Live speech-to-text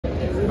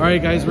All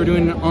right, guys, we're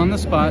doing an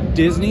on-the-spot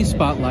Disney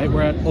Spotlight.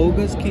 We're at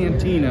Oga's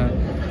Cantina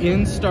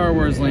in Star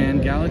Wars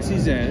Land,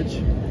 Galaxy's Edge.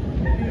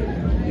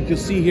 You can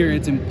see here,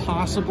 it's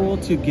impossible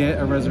to get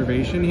a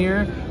reservation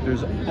here.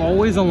 There's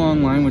always a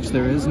long line, which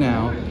there is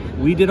now.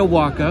 We did a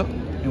walk-up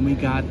and we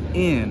got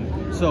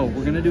in. So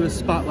we're gonna do a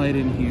spotlight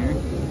in here.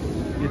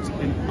 It's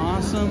an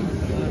awesome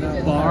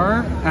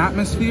bar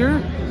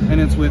atmosphere, and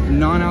it's with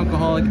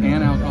non-alcoholic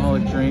and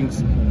alcoholic drinks,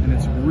 and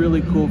it's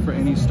really cool for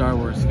any Star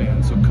Wars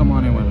fan. So come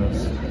on in with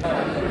us.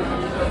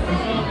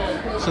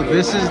 So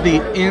this is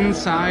the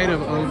inside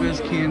of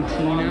Oga's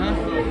Cantina.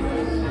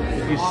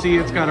 You see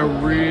it's got a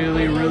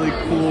really, really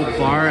cool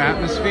bar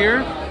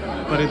atmosphere,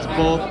 but it's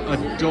both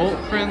adult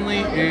friendly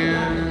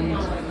and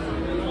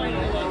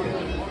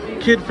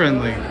kid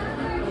friendly.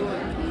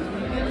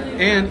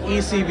 And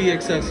ECV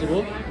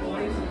accessible.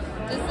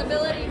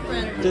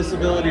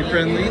 Disability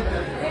friendly.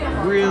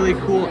 Really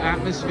cool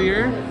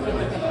atmosphere.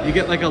 You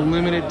get like a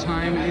limited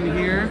time in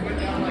here,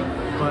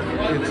 but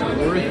it's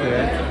worth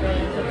it.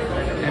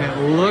 And it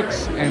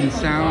looks and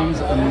sounds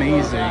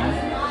amazing.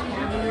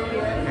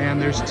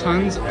 And there's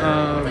tons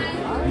of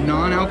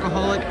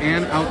non-alcoholic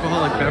and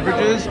alcoholic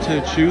beverages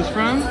to choose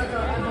from.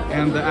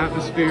 And the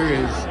atmosphere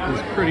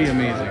is pretty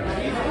amazing.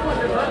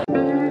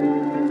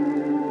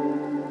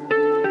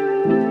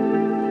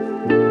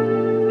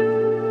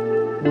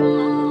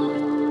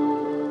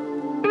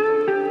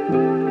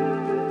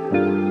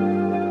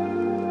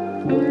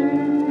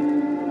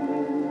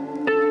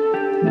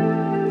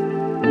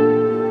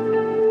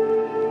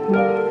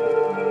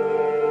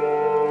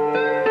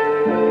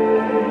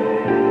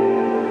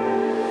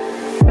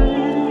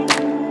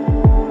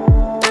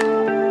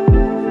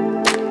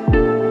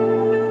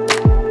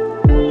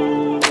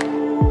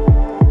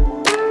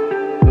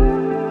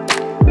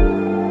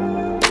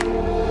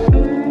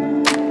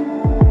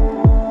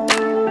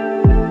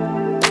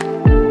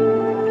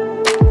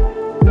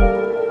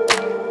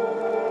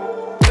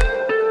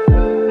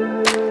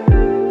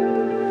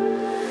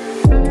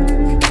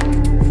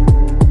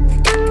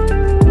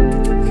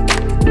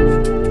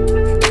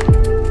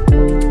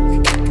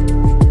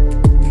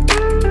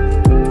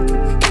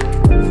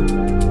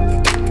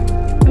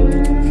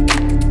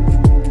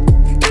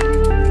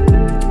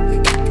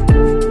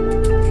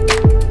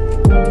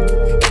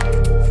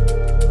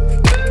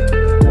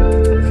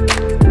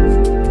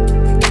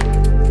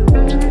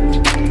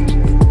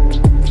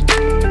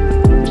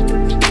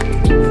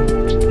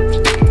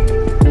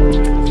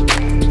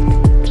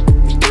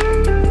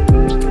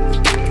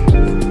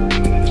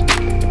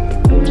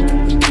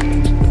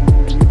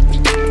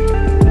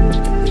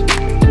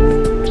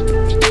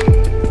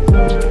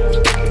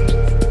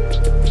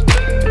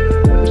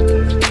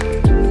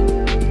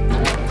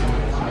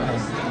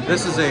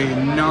 This is a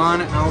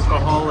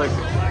non-alcoholic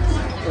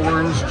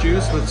orange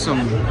juice with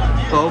some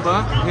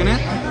boba in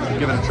it.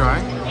 Give it a try.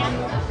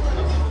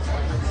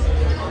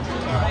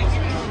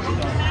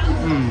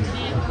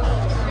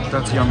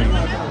 That's yummy.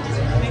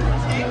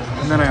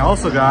 And then I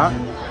also got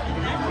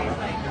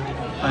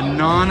a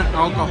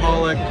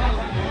non-alcoholic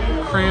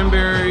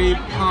cranberry,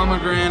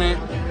 pomegranate,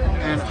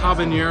 and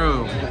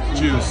habanero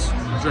juice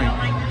drink.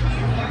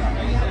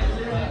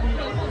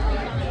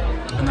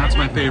 And that's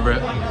my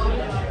favorite.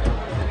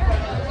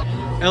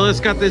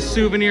 Ellis got this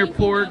souvenir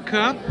poured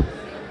cup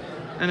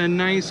and a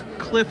nice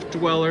Cliff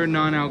Dweller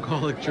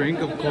non-alcoholic drink,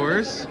 of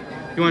course.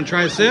 You want to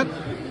try a sip?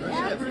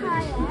 Let's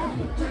try it.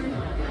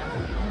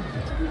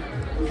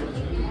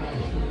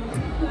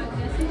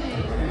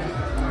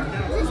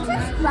 This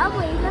tastes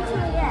bubbly. That's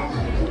what I get.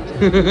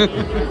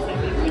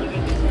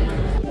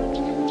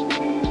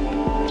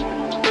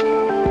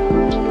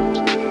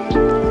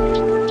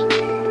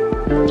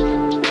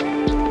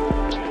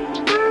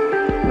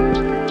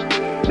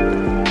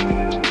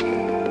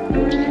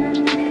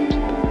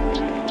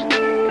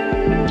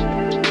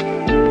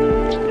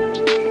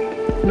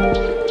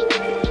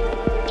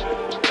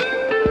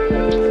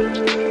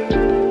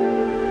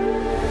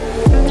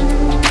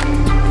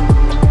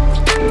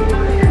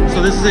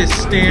 This is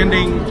a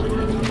standing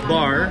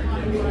bar,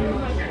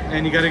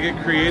 and you got to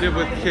get creative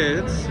with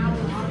kids.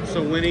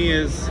 So Winnie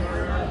is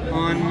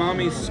on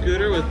mommy's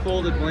scooter with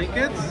folded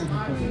blankets.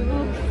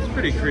 It's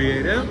pretty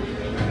creative,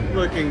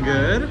 looking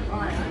good.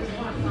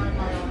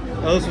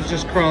 Ellis was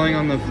just crawling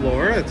on the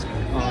floor. It's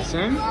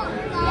awesome.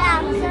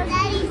 Yeah, so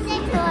Daddy's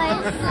sick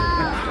toys,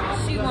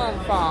 so she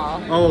won't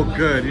fall. Oh,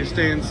 good. You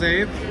staying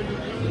safe?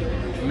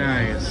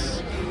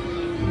 Nice.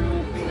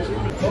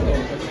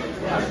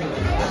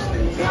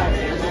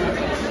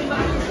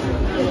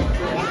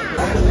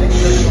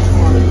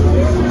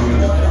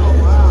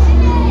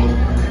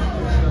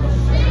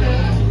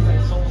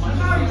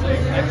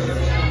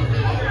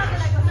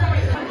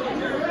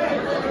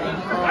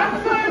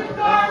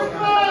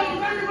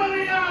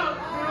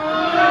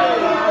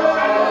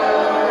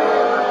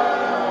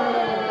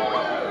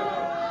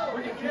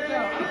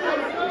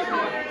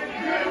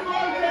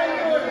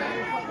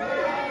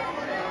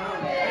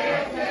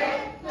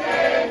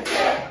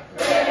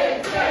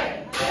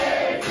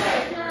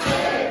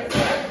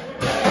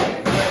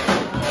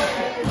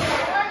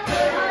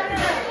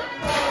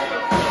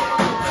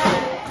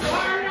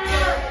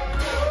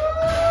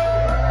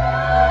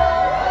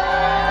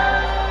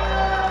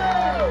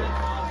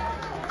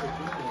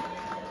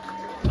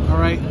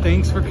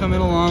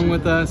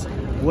 with us.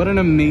 What an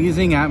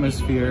amazing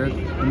atmosphere,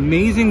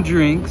 amazing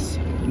drinks,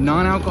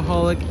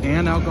 non-alcoholic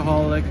and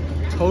alcoholic,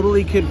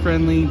 totally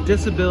kid-friendly,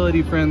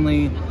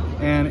 disability-friendly,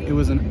 and it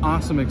was an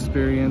awesome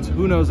experience.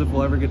 Who knows if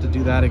we'll ever get to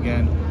do that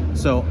again.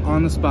 So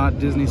On the Spot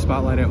Disney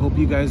Spotlight, I hope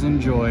you guys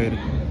enjoyed.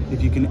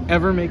 If you can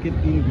ever make it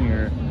in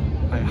here,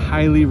 I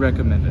highly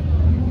recommend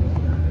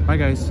it. Bye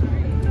guys.